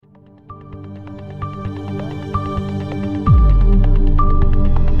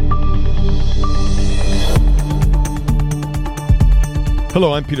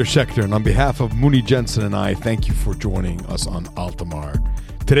Hello, I'm Peter Schechter, and on behalf of Mooney Jensen and I, thank you for joining us on Altamar.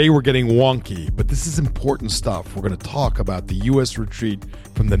 Today we're getting wonky, but this is important stuff. We're going to talk about the U.S. retreat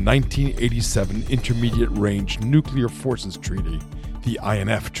from the 1987 Intermediate Range Nuclear Forces Treaty, the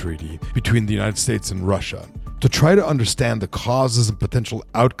INF Treaty, between the United States and Russia. To try to understand the causes and potential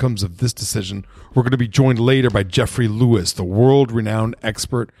outcomes of this decision, we're going to be joined later by Jeffrey Lewis, the world-renowned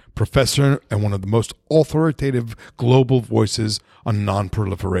expert, professor, and one of the most authoritative global voices on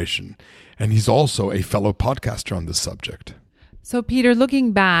non-proliferation. And he's also a fellow podcaster on this subject. So, Peter,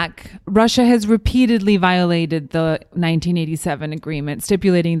 looking back, Russia has repeatedly violated the 1987 agreement,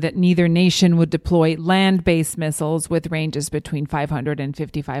 stipulating that neither nation would deploy land-based missiles with ranges between 500 and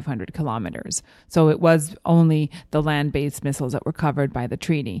 5,500 kilometers. So it was only the land-based missiles that were covered by the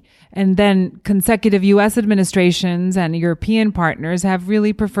treaty. And then consecutive U.S. administrations and European partners have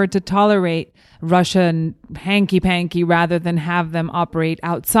really preferred to tolerate Russian hanky-panky rather than have them operate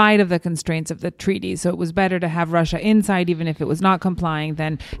outside of the constraints of the treaty. So it was better to have Russia inside, even if it was not complying,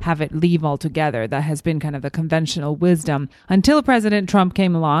 than have it leave altogether. That has been kind of the conventional wisdom until President Trump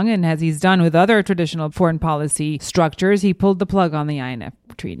came along, and as he's done with other traditional foreign policy structures, he pulled the plug on the INF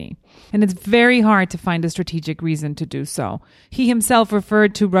Treaty. And it's very hard to find a strategic reason to do so. He himself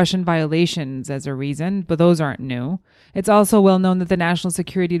referred to Russian violations as a reason, but those aren't new. It's also well known that the National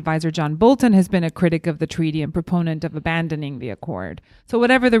Security Advisor John Bolton has been a critic of the treaty and proponent of abandoning the accord. So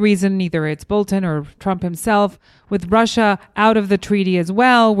whatever the reason, either it's Bolton or Trump himself, with Russia out of the treaty as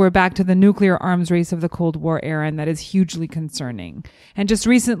well, we're back to the nuclear arms race of the Cold War era, and that is hugely concerning. And just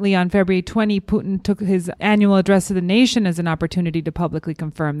recently, on February 20, Putin took his annual address to the nation as an opportunity to publicly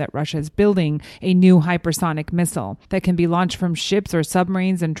confirm that Russia is building a new hypersonic missile that can be launched from ships or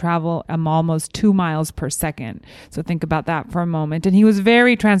submarines and travel almost 2 miles per second. So think about that for a moment. And he was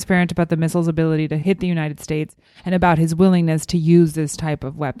very transparent about the missile's ability to hit the United States and about his willingness to use this type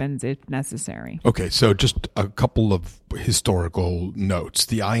of weapons if necessary. Okay, so just a couple of historical notes.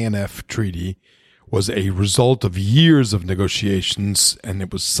 The INF Treaty was a result of years of negotiations, and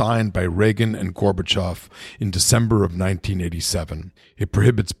it was signed by Reagan and Gorbachev in December of 1987. It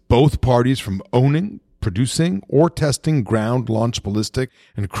prohibits both parties from owning, producing, or testing ground-launched ballistic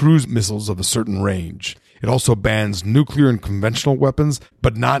and cruise missiles of a certain range. It also bans nuclear and conventional weapons,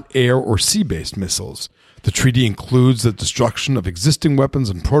 but not air or sea-based missiles. The treaty includes the destruction of existing weapons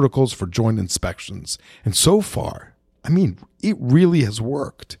and protocols for joint inspections. And so far, it really has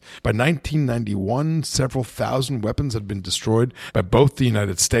worked. By 1991, several thousand weapons had been destroyed by both the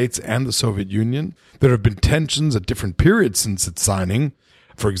United States and the Soviet Union. There have been tensions at different periods since its signing.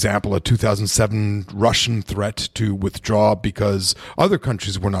 For example, a 2007 Russian threat to withdraw because other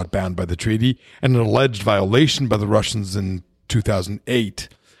countries were not bound by the treaty, and an alleged violation by the Russians in 2008.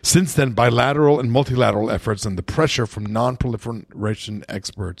 Since then, bilateral and multilateral efforts and the pressure from non-proliferation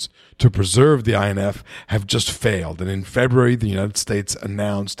experts to preserve the INF have just failed. And in February, the United States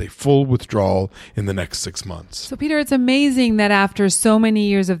announced a full withdrawal in the next 6 months. So, Peter, it's amazing that after so many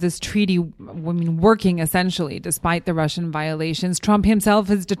years of this treaty working essentially, despite the Russian violations, Trump himself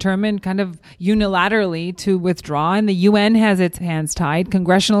is determined kind of unilaterally to withdraw, and the UN has its hands tied.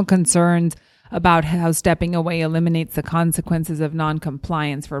 Congressional concerns about how stepping away eliminates the consequences of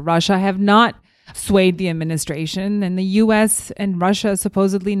non-compliance for Russia have not swayed the administration, and the U.S. and Russia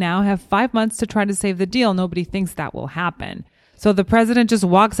supposedly now have 5 months to try to save the deal. Nobody thinks that will happen. So the president just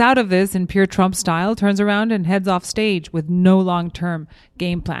walks out of this in pure Trump style, turns around and heads off stage with no long-term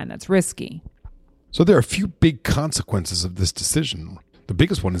game plan. That's risky. So there are a few big consequences of this decision. The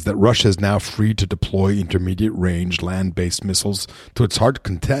biggest one is that Russia is now free to deploy intermediate-range land-based missiles to its heart's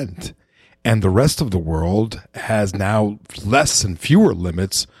content. And the rest of the world has now less and fewer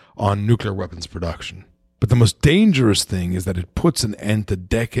limits on nuclear weapons production. But the most dangerous thing is that it puts an end to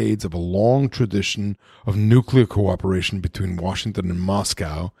decades of a long tradition of nuclear cooperation between Washington and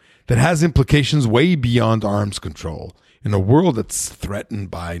Moscow that has implications way beyond arms control. In a world that's threatened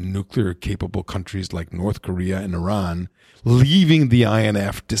by nuclear-capable countries like North Korea and Iran, leaving the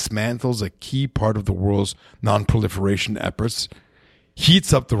INF dismantles a key part of the world's non-proliferation efforts,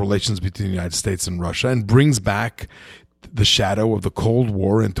 heats up the relations between the United States and Russia, and brings back the shadow of the Cold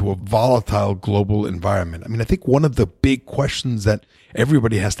War into a volatile global environment. I think one of the big questions that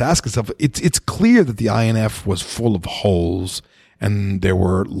everybody has to ask itself, it's clear that the INF was full of holes, and there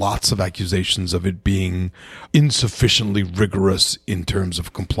were lots of accusations of it being insufficiently rigorous in terms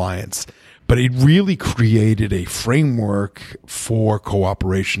of compliance. but it really created a framework for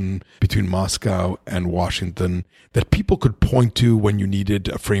cooperation between Moscow and Washington that people could point to when you needed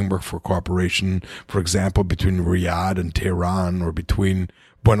a framework for cooperation, for example, between Riyadh and Tehran or between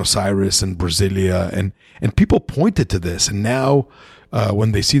Buenos Aires and Brasilia. And people pointed to this. And now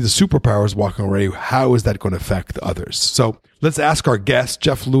when they see the superpowers walking away, how is that going to affect others? So let's ask our guest.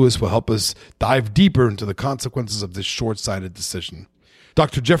 Jeff Lewis will help us dive deeper into the consequences of this short-sighted decision.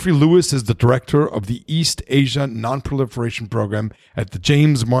 Dr. Jeffrey Lewis is the director of the East Asia Nonproliferation Program at the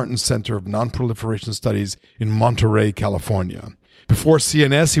James Martin Center of Nonproliferation Studies in Monterey, California. Before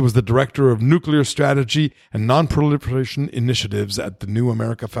CNS, he was the director of nuclear strategy and nonproliferation initiatives at the New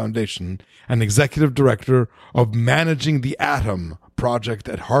America Foundation and executive director of Managing the Atom project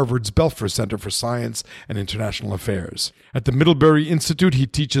at Harvard's Belfer Center for Science and International Affairs. At the Middlebury Institute, he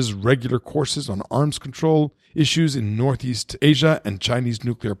teaches regular courses on arms control issues in Northeast Asia and Chinese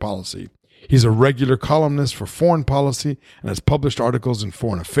nuclear policy. He's a regular columnist for Foreign Policy and has published articles in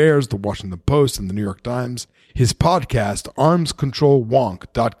Foreign Affairs, The Washington Post, and The New York Times. His podcast,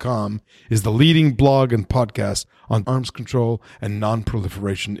 armscontrolwonk.com, is the leading blog and podcast on arms control and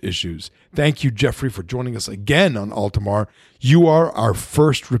nonproliferation issues. Thank you, Jeffrey, for joining us again on Altamar. You are our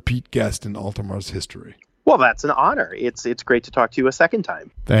first repeat guest in Altamar's history. Well, that's an honor. It's great to talk to you a second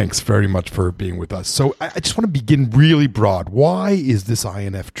time. Thanks very much for being with us. So I just want to begin really broad. Why is this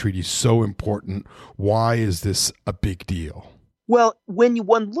INF treaty so important? Why is this a big deal? Well, when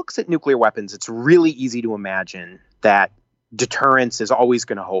one looks at nuclear weapons, it's really easy to imagine that deterrence is always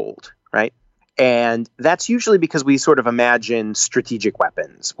going to hold, right? And that's usually because we sort of imagine strategic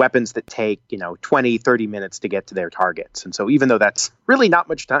weapons that take, 20, 30 minutes to get to their targets. And so even though that's really not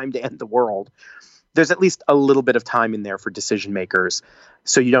much time to end the world, there's at least a little bit of time in there for decision makers,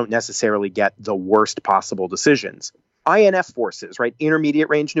 so you don't necessarily get the worst possible decisions. INF forces, right, intermediate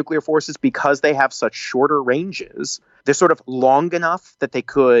range nuclear forces, because they have such shorter ranges, they're sort of long enough that they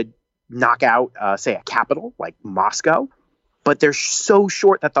could knock out, say, a capital like Moscow, but they're so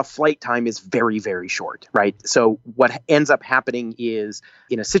short that the flight time is very, very short, right? So what ends up happening is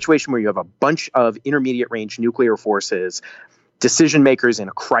in a situation where you have a bunch of intermediate range nuclear forces, decision makers in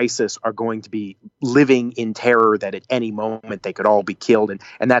a crisis are going to be living in terror that at any moment they could all be killed. And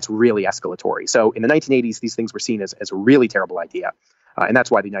that's really escalatory. So in the 1980s, these things were seen as a really terrible idea. And that's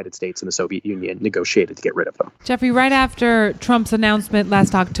why the United States and the Soviet Union negotiated to get rid of them. Jeffrey, right after Trump's announcement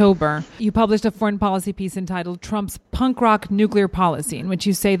last October, you published a foreign policy piece entitled Trump's Punk Rock Nuclear Policy, in which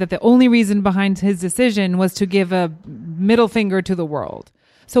you say that the only reason behind his decision was to give a middle finger to the world.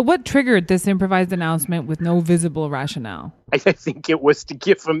 So what triggered this improvised announcement with no visible rationale? I think it was to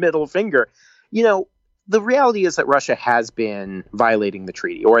give a middle finger. The reality is that Russia has been violating the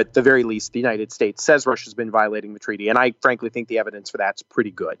treaty, or at the very least, the United States says Russia's been violating the treaty. And I frankly think the evidence for that's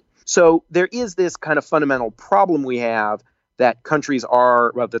pretty good. So there is this kind of fundamental problem we have that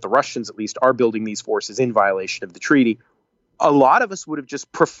that the Russians at least are building these forces in violation of the treaty. A lot of us would have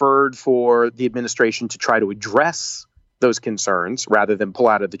just preferred for the administration to try to address those concerns rather than pull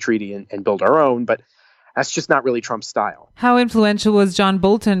out of the treaty and build our own. But that's just not really Trump's style. How influential was John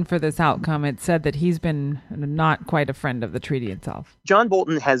Bolton for this outcome? It said that he's been not quite a friend of the treaty itself. John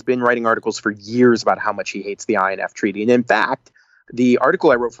Bolton has been writing articles for years about how much he hates the INF treaty. And in fact, the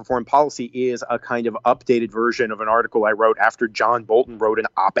article I wrote for Foreign Policy is a kind of updated version of an article I wrote after John Bolton wrote an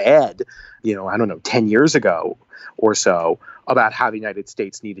op-ed, 10 years ago or so, about how the United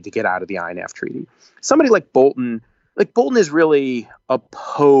States needed to get out of the INF treaty. Somebody like Bolton is really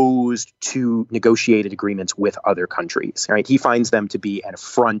opposed to negotiated agreements with other countries, right? He finds them to be an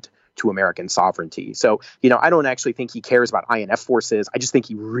affront to American sovereignty. So, I don't actually think he cares about INF forces. I just think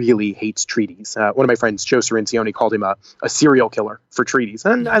he really hates treaties. One of my friends, Joe Cirincione, called him a serial killer for treaties.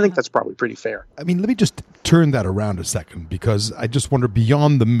 And I think that's probably pretty fair. I mean, let me just turn that around a second, because I just wonder,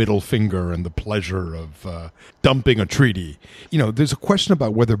 beyond the middle finger and the pleasure of dumping a treaty, there's a question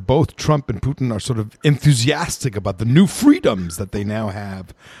about whether both Trump and Putin are sort of enthusiastic about the new freedoms that they now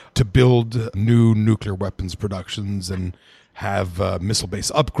have to build new nuclear weapons productions and have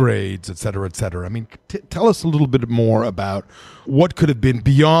missile-based upgrades, et cetera, et cetera. I mean, tell us a little bit more about what could have been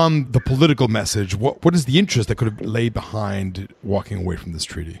beyond the political message. What is the interest that could have laid behind walking away from this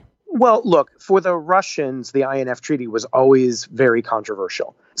treaty? Well, look, for the Russians, the INF treaty was always very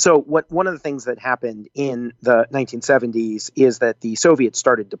controversial. So one of the things that happened in the 1970s is that the Soviets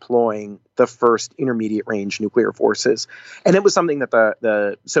started deploying the first intermediate range nuclear forces. And it was something that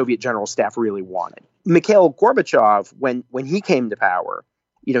the Soviet General Staff really wanted. Mikhail Gorbachev, when he came to power,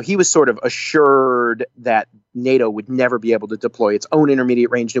 he was sort of assured that NATO would never be able to deploy its own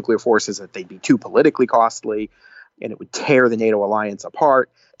intermediate range nuclear forces, that they'd be too politically costly. and it would tear the NATO alliance apart.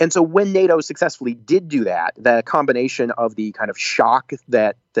 And so when NATO successfully did do that, the combination of the kind of shock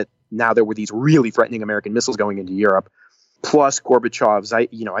that now there were these really threatening American missiles going into Europe, plus Gorbachev's, I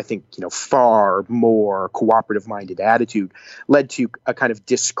think, far more cooperative-minded attitude led to a kind of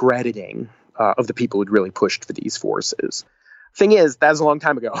discrediting of the people who'd really pushed for these forces. Thing is, that was a long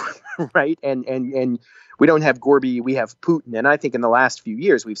time ago, right? And we don't have Gorby, we have Putin. And I think in the last few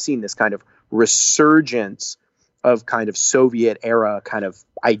years, we've seen this kind of resurgence of kind of Soviet-era kind of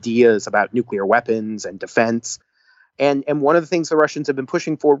ideas about nuclear weapons and defense. And one of the things the Russians have been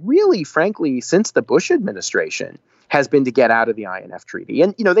pushing for, really, frankly, since the Bush administration, has been to get out of the INF Treaty.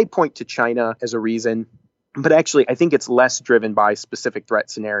 And, they point to China as a reason. But actually, I think it's less driven by specific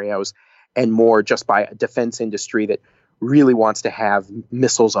threat scenarios and more just by a defense industry that really wants to have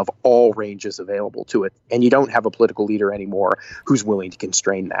missiles of all ranges available to it. And you don't have a political leader anymore who's willing to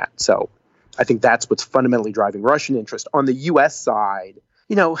constrain that. So I think that's what's fundamentally driving Russian interest. On the U.S. side,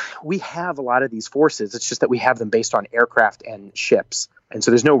 we have a lot of these forces. It's just that we have them based on aircraft and ships. And so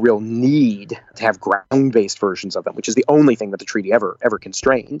there's no real need to have ground-based versions of them, which is the only thing that the treaty ever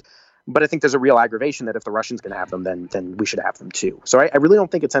constrained. But I think there's a real aggravation that if the Russians can have them, then we should have them too. So I really don't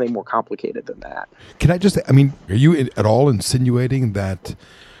think it's any more complicated than that. Can I just, are you at all insinuating that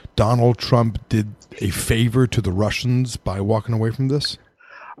Donald Trump did a favor to the Russians by walking away from this?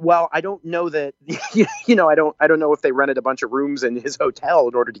 Well, I don't know that, I don't know if they rented a bunch of rooms in his hotel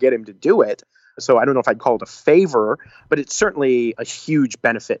in order to get him to do it. So I don't know if I'd call it a favor, but it's certainly a huge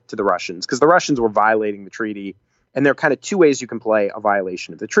benefit to the Russians because the Russians were violating the treaty. And there are kind of two ways you can play a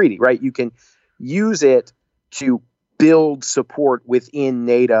violation of the treaty, right? You can use it to build support within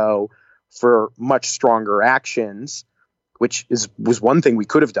NATO for much stronger actions, which was one thing we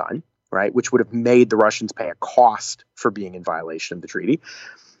could have done, right? Which would have made the Russians pay a cost for being in violation of the treaty.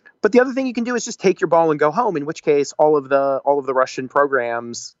 But the other thing you can do is just take your ball and go home, in which case all of the Russian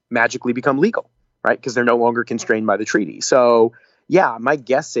programs magically become legal, right? Because they're no longer constrained by the treaty. So, yeah, my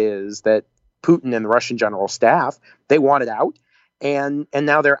guess is that Putin and the Russian general staff, they wanted out, and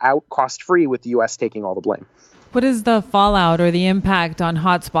now they're out cost-free with the U.S. taking all the blame. What is the fallout or the impact on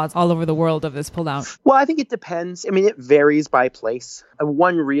hotspots all over the world of this pullout? Well, I think it depends. It varies by place.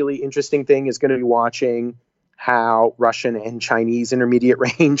 One really interesting thing is going to be watching how Russian and Chinese intermediate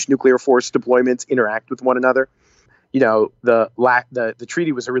range nuclear force deployments interact with one another. The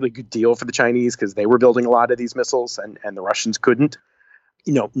treaty was a really good deal for the Chinese because they were building a lot of these missiles and the Russians couldn't.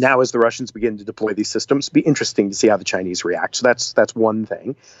 Now as the Russians begin to deploy these systems, it'll be interesting to see how the Chinese react. So that's one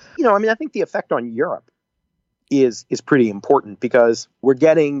thing. I think the effect on Europe is pretty important because we're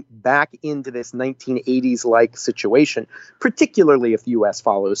getting back into this 1980s-like situation, particularly if the U.S.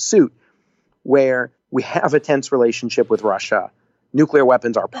 follows suit, where we have a tense relationship with Russia. Nuclear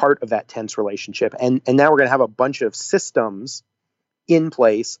weapons are part of that tense relationship. And now we're going to have a bunch of systems in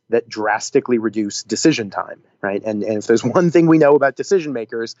place that drastically reduce decision time, right? And if there's one thing we know about decision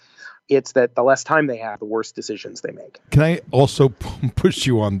makers, it's that the less time they have, the worse decisions they make. Can I also push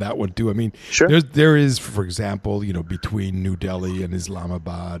you on that one too? Sure. There is, for example, between New Delhi and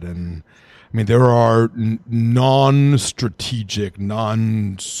Islamabad, and there are non-strategic,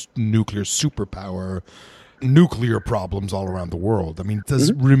 non-nuclear superpower nuclear problems all around the world.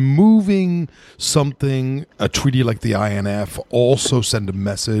 Does removing a treaty like the INF, also send a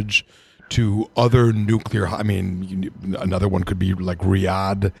message to other nuclear, another one could be like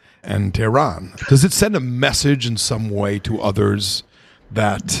Riyadh and Tehran. Does it send a message in some way to others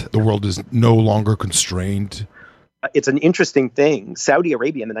that the world is no longer constrained? It's an interesting thing. Saudi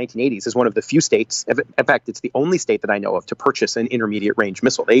Arabia in the 1980s is one of the few states, in fact, it's the only state that I know of to purchase an intermediate range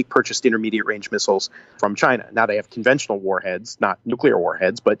missile. They purchased intermediate range missiles from China. Now they have conventional warheads, not nuclear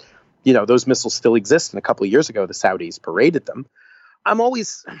warheads, but those missiles still exist. And a couple of years ago, the Saudis paraded them.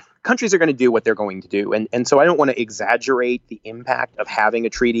 Countries are going to do what they're going to do. And so I don't want to exaggerate the impact of having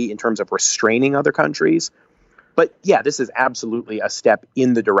a treaty in terms of restraining other countries. But yeah, this is absolutely a step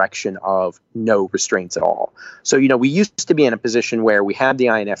in the direction of no restraints at all. So, we used to be in a position where we had the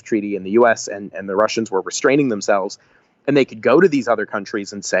INF treaty in the US and the Russians were restraining themselves, and they could go to these other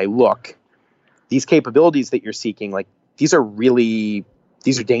countries and say, look, these capabilities that you're seeking, these are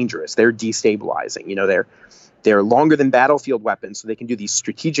dangerous. They're destabilizing. They're longer than battlefield weapons, so they can do these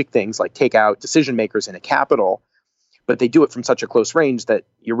strategic things like take out decision makers in a capital. But they do it from such a close range that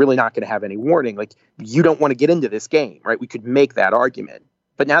you're really not going to have any warning. You don't want to get into this game, right? We could make that argument.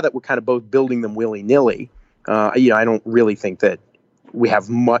 But now that we're kind of both building them willy-nilly, I don't really think that we have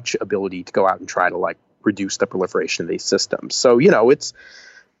much ability to go out and try to reduce the proliferation of these systems. So, it's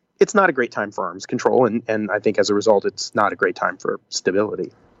not a great time for arms control. And I think as a result, it's not a great time for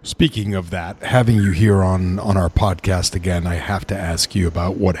stability. Speaking of that, having you here on our podcast again, I have to ask you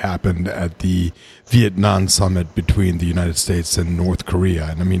about what happened at the Vietnam summit between the United States and North Korea.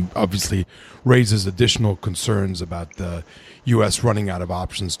 And I mean, obviously raises additional concerns about the U.S. running out of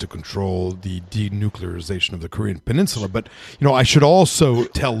options to control the denuclearization of the Korean Peninsula. But, you know, I should also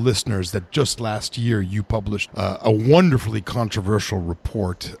tell listeners that just last year you published a wonderfully controversial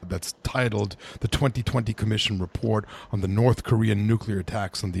report that's titled The 2020 Commission Report on the North Korean Nuclear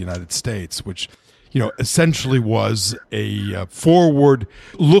Attacks on the United States, which, you know, essentially was a forward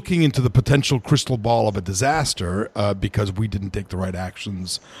looking into the potential crystal ball of a disaster because we didn't take the right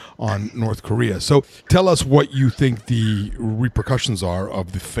actions on North Korea. So tell us what you think the repercussions are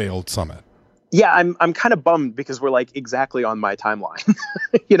of the failed summit. Yeah, I'm kind of bummed because we're like exactly on my timeline.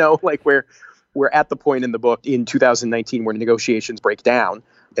 You know, like we're at the point in the book in 2019 where negotiations break down.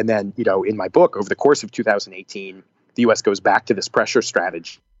 And then, you know, in my book, over the course of 2018, the U.S. goes back to this pressure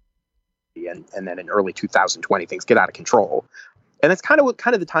strategy. And then in early 2020, things get out of control. And that's kind of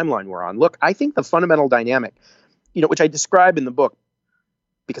the timeline we're on. Look, I think the fundamental dynamic, you know, which I describe in the book,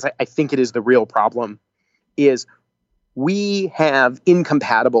 because I think it is the real problem, is we have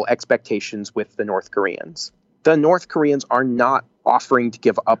incompatible expectations with the North Koreans. The North Koreans are not offering to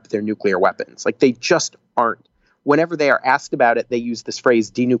give up their nuclear weapons. Like, they just aren't. Whenever they are asked about it, they use this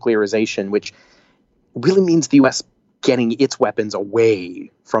phrase denuclearization, which really means the U.S. getting its weapons away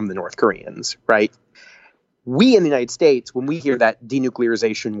from the North Koreans, right? We in the United States, when we hear that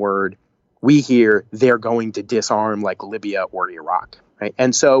denuclearization word, we hear they're going to disarm like Libya or Iraq, right?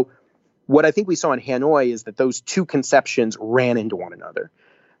 And so what I think we saw in Hanoi is that those two conceptions ran into one another.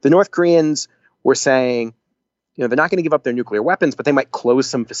 The North Koreans were saying, you know, they're not going to give up their nuclear weapons, but they might close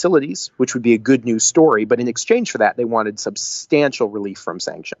some facilities, which would be a good news story. But in exchange for that, they wanted substantial relief from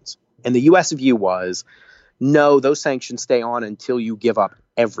sanctions. And the U.S. view was, no, those sanctions stay on until you give up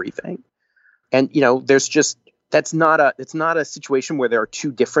everything. And, you know, it's not a situation where there are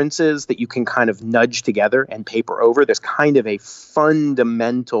two differences that you can kind of nudge together and paper over. There's kind of a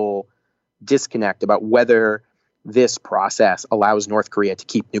fundamental disconnect about whether this process allows North Korea to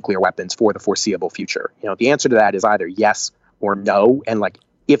keep nuclear weapons for the foreseeable future. You know, the answer to that is either yes or no. And like,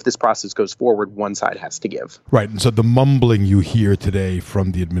 if this process goes forward, one side has to give. Right. And so the mumbling you hear today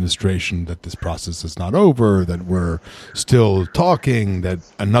from the administration that this process is not over, that we're still talking, that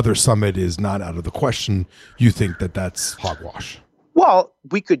another summit is not out of the question, you think that that's hogwash? Well,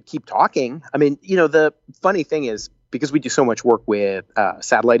 we could keep talking. I mean, you know, the funny thing is, because we do so much work with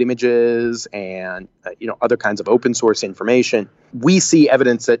satellite images and, you know, other kinds of open source information, we see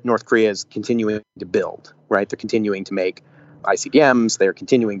evidence that North Korea is continuing to build, right? They're continuing to make ICBMs, they're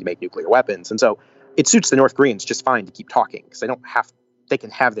continuing to make nuclear weapons. And so it suits the North Koreans just fine to keep talking because they can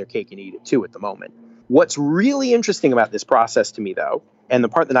have their cake and eat it too at the moment. What's really interesting about this process to me, though, and the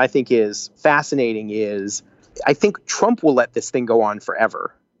part that I think is fascinating is I think Trump will let this thing go on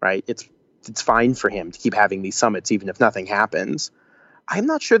forever, right? It's fine for him to keep having these summits, even if nothing happens. I'm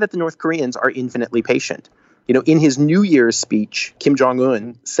not sure that the North Koreans are infinitely patient. You know, in his New Year's speech, Kim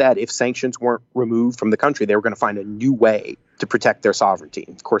Jong-un said if sanctions weren't removed from the country, they were going to find a new way to protect their sovereignty.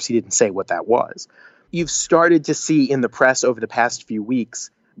 Of course, he didn't say what that was. You've started to see in the press over the past few weeks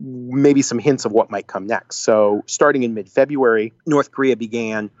maybe some hints of what might come next. So starting in mid-February, North Korea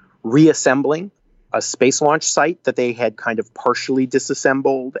began reassembling a space launch site that they had kind of partially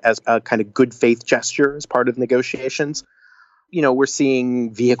disassembled as a kind of good faith gesture as part of negotiations. You know, we're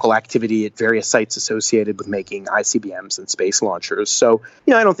seeing vehicle activity at various sites associated with making ICBMs and space launchers. So,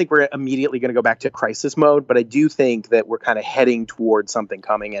 you know, I don't think we're immediately going to go back to crisis mode, but I do think that we're kind of heading towards something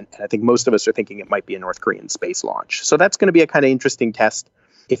coming. And I think most of us are thinking it might be a North Korean space launch. So that's going to be a kind of interesting test.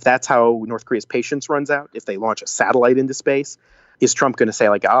 If that's how North Korea's patience runs out, if they launch a satellite into space, is Trump going to say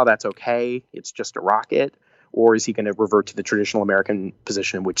like, oh, that's okay, it's just a rocket? Or is he going to revert to the traditional American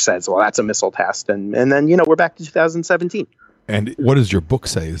position, which says, well, that's a missile test. And then, you know, we're back to 2017. And what does your book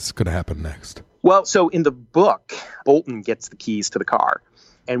say is going to happen next? Well, so in the book, Bolton gets the keys to the car.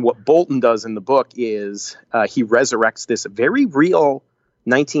 And what Bolton does in the book is he resurrects this very real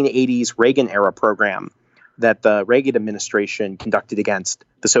 1980s Reagan-era program that the Reagan administration conducted against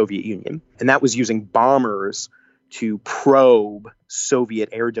the Soviet Union. And that was using bombers to probe Soviet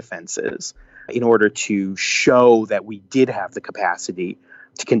air defenses in order to show that we did have the capacity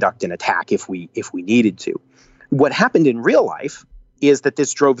to conduct an attack if we needed to. What happened in real life is that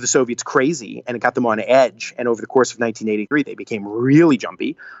this drove the Soviets crazy and it got them on edge. And over the course of 1983, they became really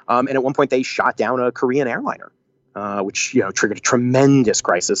jumpy. And at one point, they shot down a Korean airliner, which, you know, triggered a tremendous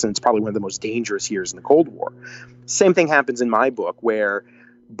crisis. And it's probably one of the most dangerous years in the Cold War. Same thing happens in my book, where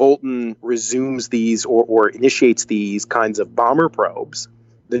Bolton resumes these or initiates these kinds of bomber probes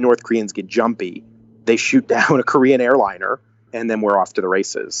the North Koreans get jumpy, they shoot down a Korean airliner, and then we're off to the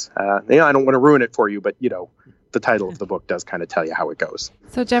races. I don't want to ruin it for you, but, the title of the book does kind of tell you how it goes.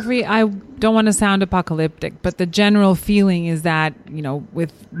 So, Jeffrey, I don't want to sound apocalyptic, but the general feeling is that,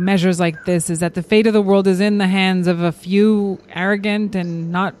 with measures like this, is that the fate of the world is in the hands of a few arrogant and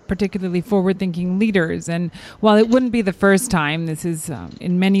not particularly forward-thinking leaders. And while it wouldn't be the first time, this is,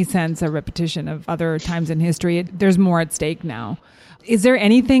 in many sense, a repetition of other times in history, there's more at stake now. Is there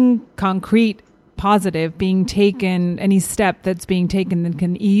anything concrete, positive being taken, any step that's being taken that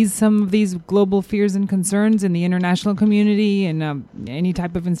can ease some of these global fears and concerns in the international community and any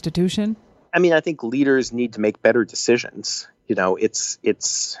type of institution? I mean, I think leaders need to make better decisions.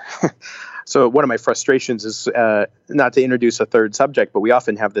 It's so one of my frustrations is not to introduce a third subject, but we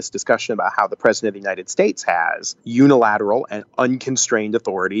often have this discussion about how the president of the United States has unilateral and unconstrained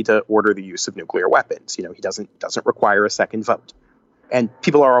authority to order the use of nuclear weapons. He doesn't require a second vote. And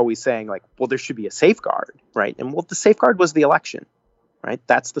people are always saying, like, well, there should be a safeguard, right? And well, the safeguard was the election, right?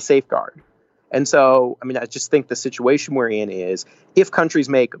 That's the safeguard. And so, I mean, I just think the situation we're in is if countries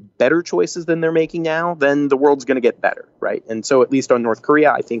make better choices than they're making now, then the world's going to get better, right? And so at least on North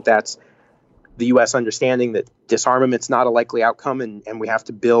Korea, I think that's the U.S. understanding that disarmament's not a likely outcome and we have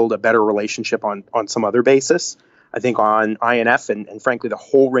to build a better relationship on some other basis. I think on INF and frankly, the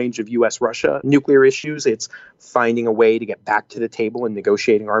whole range of U.S.-Russia nuclear issues, it's finding a way to get back to the table and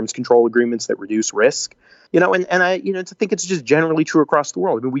negotiating arms control agreements that reduce risk. And I think it's just generally true across the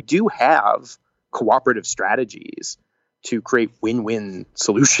world. I mean, we do have cooperative strategies to create win-win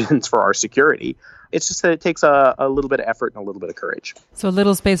solutions for our security. It's just that it takes a little bit of effort and a little bit of courage. So a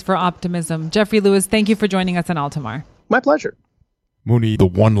little space for optimism. Jeffrey Lewis, thank you for joining us on Altamar. My pleasure. Mooney, the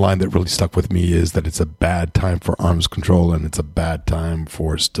one line that really stuck with me is that it's a bad time for arms control and it's a bad time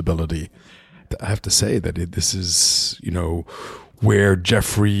for stability. I have to say that this is, where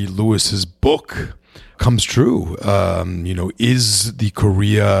Jeffrey Lewis's book comes true. Is the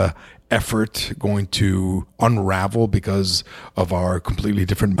Korea effort going to unravel because of our completely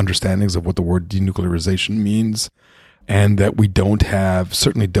different understandings of what the word denuclearization means? And that we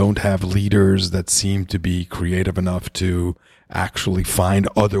certainly don't have leaders that seem to be creative enough to actually find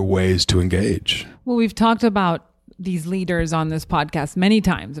other ways to engage. Well, we've talked about these leaders on this podcast many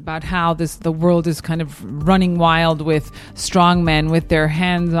times about how the world is kind of running wild with strong men with their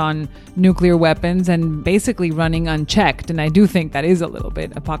hands on nuclear weapons and basically running unchecked. And I do think that is a little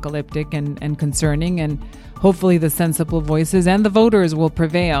bit apocalyptic and concerning. And hopefully the sensible voices and the voters will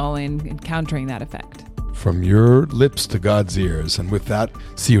prevail in countering that effect. From your lips to God's ears. And with that,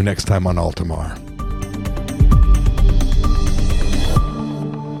 see you next time on Altamar.